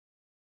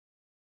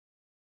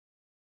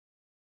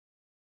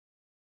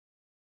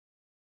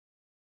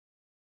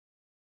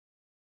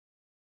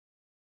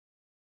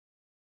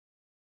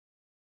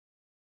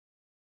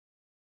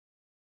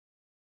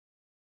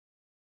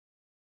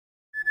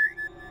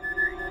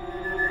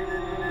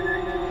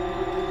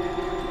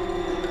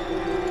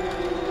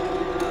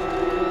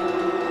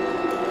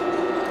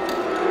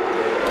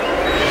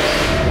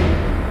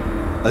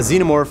A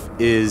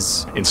xenomorph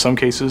is, in some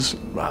cases,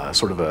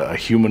 sort of a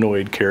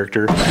humanoid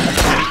character.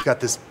 You've got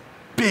this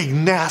big,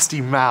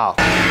 nasty mouth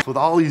with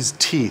all these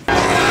teeth.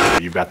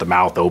 You've got the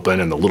mouth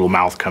open and the little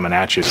mouth coming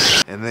at you.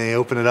 And they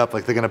open it up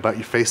like they're gonna bite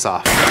your face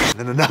off. And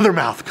then another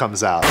mouth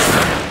comes out.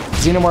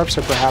 Xenomorphs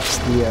are perhaps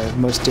the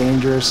most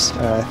dangerous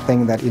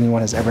thing that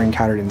anyone has ever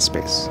encountered in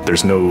space.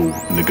 There's no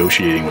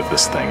negotiating with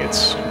this thing.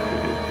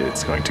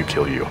 It's going to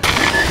kill you.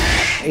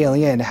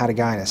 Alien had a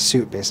guy in a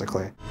suit,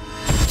 basically.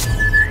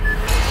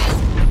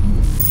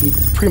 He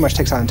pretty much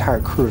takes out an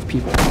entire crew of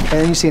people. And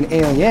then you see in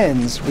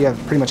Aliens, we have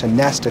pretty much a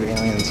nest of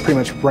aliens, pretty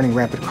much running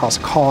rampant across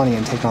a colony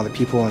and taking all the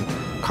people and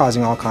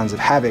causing all kinds of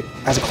havoc.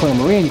 As a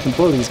Colonial Marine, you can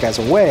blow these guys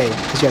away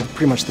because you have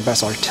pretty much the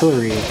best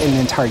artillery in the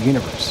entire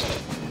universe.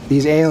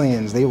 These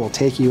aliens, they will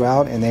take you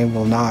out and they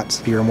will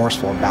not be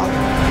remorseful about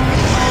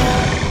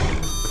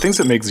it. The things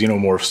that make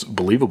xenomorphs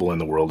believable in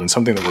the world, and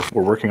something that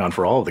we're working on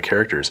for all of the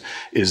characters,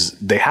 is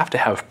they have to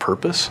have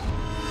purpose.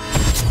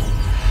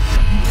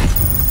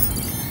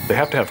 They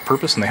have to have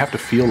purpose, and they have to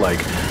feel like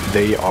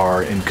they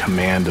are in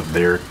command of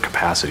their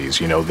capacities.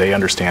 You know, they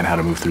understand how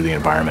to move through the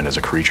environment as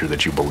a creature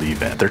that you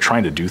believe in. They're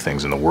trying to do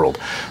things in the world,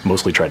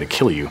 mostly try to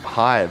kill you.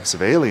 Hives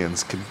of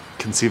aliens could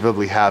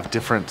conceivably have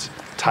different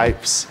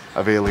types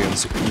of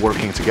aliens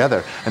working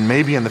together. And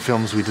maybe in the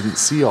films we didn't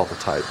see all the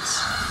types.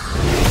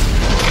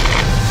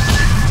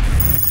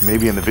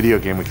 Maybe in the video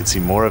game we could see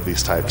more of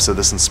these types. So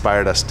this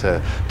inspired us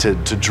to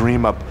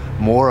dream up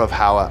more of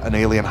how an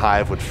alien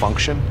hive would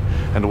function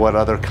and what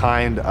other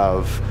kind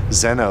of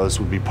Xenos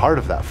would be part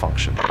of that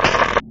function.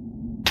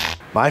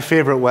 My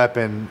favorite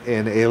weapon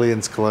in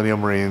Aliens Colonial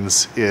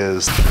Marines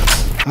is...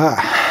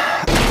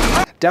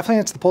 Definitely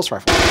it's the pulse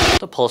rifle.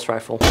 The pulse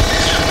rifle.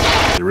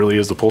 It really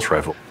is the pulse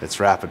rifle. It's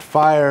rapid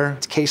fire.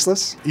 It's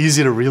caseless.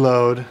 Easy to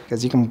reload.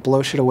 Because you can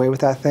blow shit away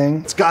with that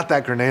thing. It's got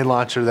that grenade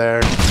launcher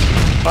there.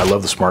 I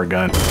love the smart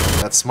gun.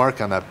 That smart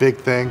gun, that big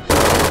thing.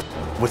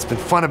 What's been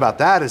fun about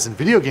that is in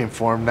video game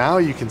form, now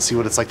you can see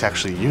what it's like to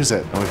actually use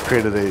it. And we've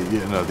created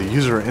the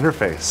user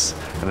interface.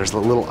 And there's a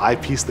little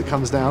eyepiece that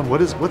comes down.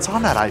 What's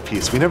on that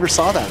eyepiece? We never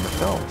saw that in the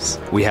films.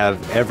 we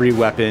have every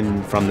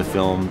weapon from the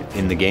film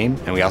in the game,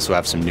 and we also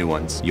have some new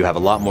ones. You have a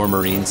lot more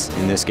Marines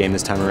in this game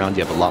this time around.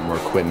 You have a lot more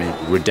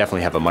equipment. We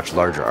definitely have a much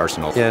larger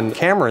arsenal. In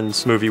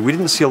Cameron's movie, we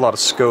didn't see a lot of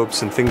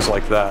scopes and things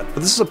like that. But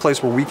this is a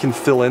place where we can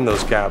fill in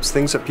those gaps,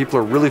 things that people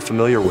are really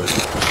familiar with.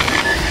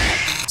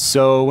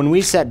 So when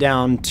we sat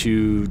down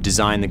to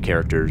design the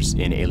characters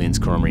in Aliens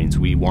Colonial Marines,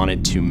 we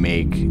wanted to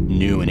make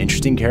new and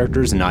interesting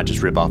characters and not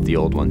just rip off the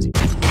old ones.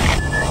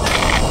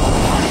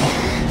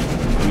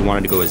 We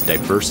wanted to go as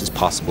diverse as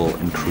possible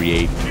and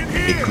create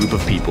a group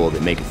of people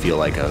that make it feel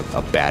like a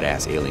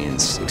badass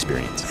Aliens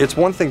experience. It's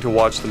one thing to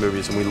watch the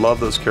movies, and we love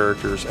those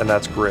characters, and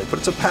that's great, but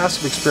it's a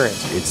passive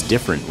experience. It's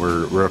different.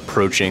 We're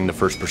approaching the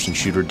first-person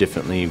shooter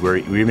differently. We're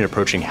even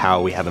approaching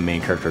how we have a main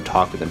character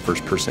talk within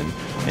first person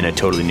in a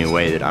totally new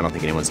way that I don't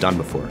think anyone's done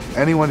before.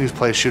 Anyone who's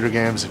played shooter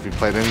games, if you've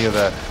played any of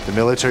the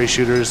military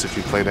shooters, if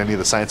you've played any of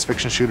the science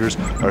fiction shooters,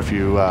 or if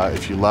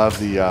you love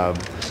the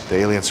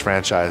Aliens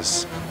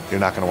franchise, you're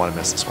not going to want to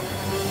miss this one.